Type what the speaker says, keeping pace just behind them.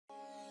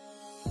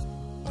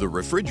The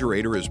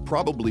refrigerator is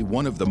probably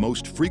one of the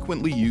most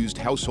frequently used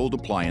household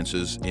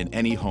appliances in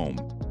any home.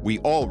 We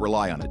all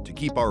rely on it to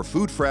keep our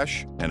food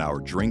fresh and our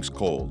drinks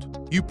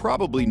cold. You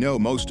probably know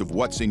most of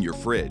what's in your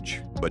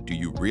fridge, but do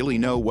you really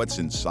know what's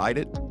inside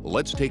it?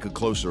 Let's take a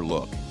closer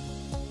look.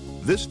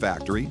 This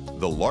factory,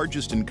 the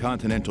largest in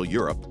continental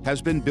Europe,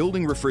 has been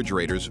building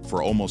refrigerators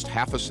for almost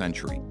half a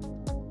century.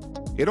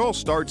 It all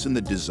starts in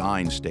the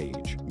design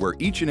stage, where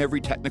each and every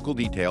technical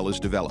detail is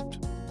developed.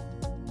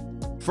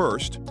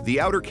 First,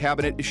 the outer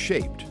cabinet is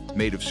shaped,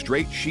 made of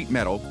straight sheet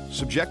metal,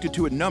 subjected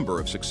to a number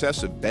of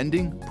successive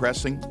bending,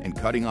 pressing, and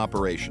cutting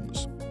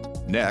operations.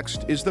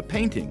 Next is the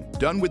painting,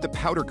 done with the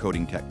powder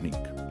coating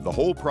technique. The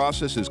whole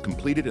process is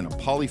completed in a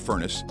poly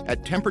furnace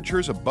at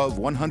temperatures above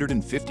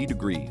 150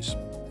 degrees.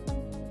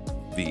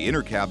 The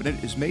inner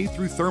cabinet is made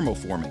through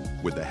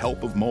thermoforming with the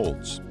help of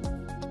molds.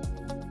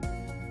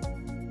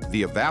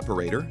 The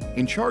evaporator,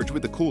 in charge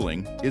with the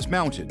cooling, is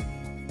mounted.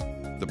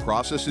 The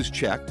process is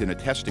checked in a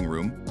testing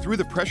room through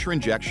the pressure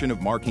injection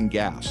of marking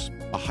gas.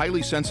 A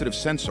highly sensitive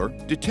sensor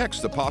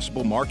detects the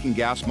possible marking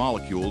gas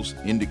molecules,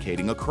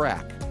 indicating a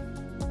crack.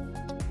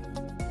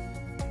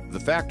 The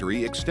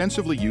factory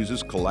extensively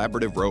uses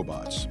collaborative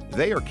robots.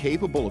 They are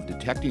capable of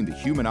detecting the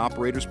human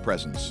operator's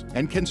presence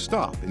and can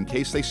stop in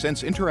case they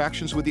sense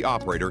interactions with the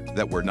operator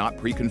that were not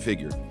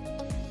pre-configured.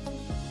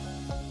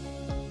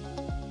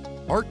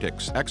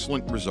 Arctic's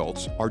excellent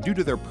results are due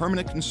to their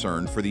permanent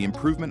concern for the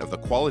improvement of the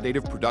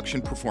qualitative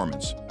production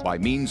performance by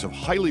means of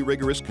highly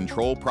rigorous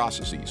control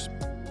processes.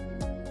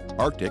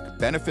 Arctic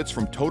benefits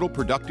from total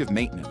productive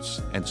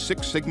maintenance and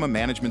Six Sigma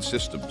management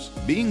systems,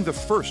 being the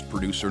first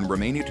producer in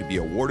Romania to be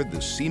awarded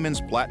the Siemens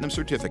Platinum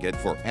Certificate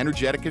for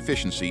energetic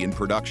efficiency in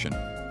production.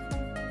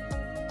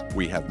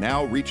 We have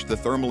now reached the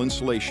thermal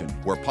insulation,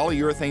 where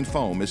polyurethane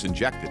foam is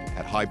injected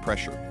at high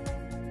pressure.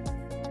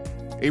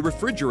 A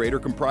refrigerator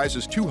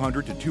comprises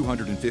 200 to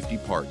 250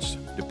 parts,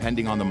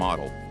 depending on the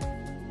model.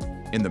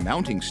 In the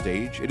mounting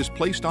stage, it is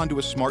placed onto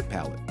a smart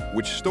pallet,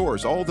 which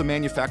stores all the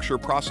manufacturer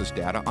process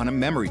data on a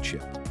memory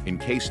chip. In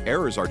case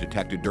errors are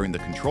detected during the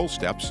control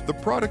steps, the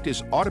product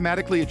is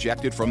automatically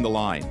ejected from the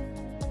line.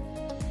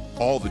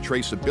 All the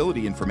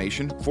traceability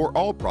information for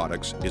all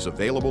products is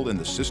available in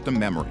the system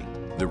memory.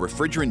 The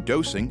refrigerant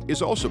dosing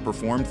is also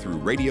performed through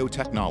radio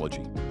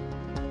technology.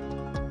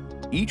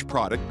 Each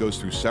product goes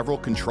through several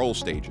control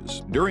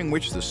stages, during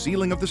which the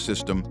sealing of the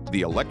system,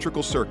 the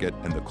electrical circuit,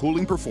 and the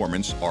cooling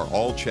performance are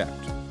all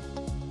checked.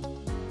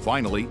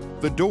 Finally,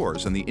 the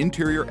doors and the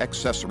interior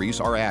accessories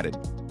are added.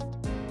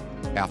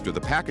 After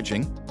the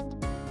packaging,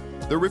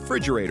 the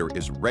refrigerator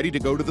is ready to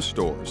go to the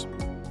stores.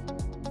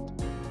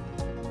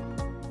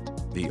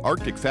 The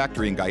Arctic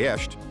factory in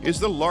Gaesti is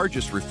the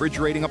largest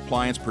refrigerating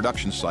appliance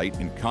production site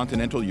in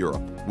continental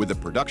Europe, with a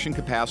production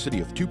capacity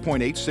of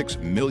 2.86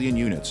 million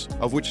units,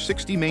 of which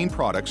 60 main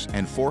products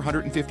and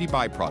 450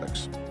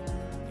 byproducts.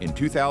 In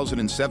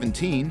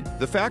 2017,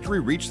 the factory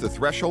reached the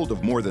threshold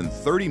of more than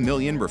 30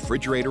 million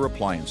refrigerator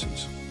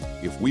appliances.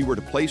 If we were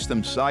to place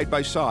them side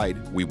by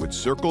side, we would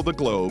circle the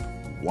globe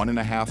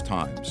 1.5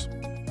 times.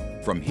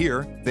 From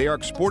here, they are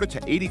exported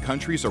to 80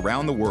 countries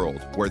around the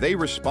world, where they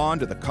respond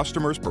to the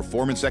customer's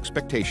performance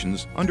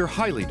expectations under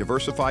highly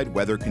diversified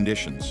weather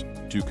conditions.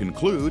 To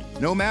conclude,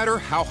 no matter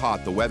how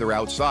hot the weather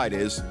outside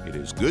is, it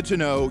is good to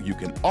know you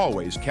can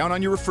always count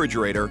on your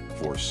refrigerator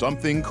for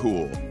something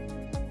cool.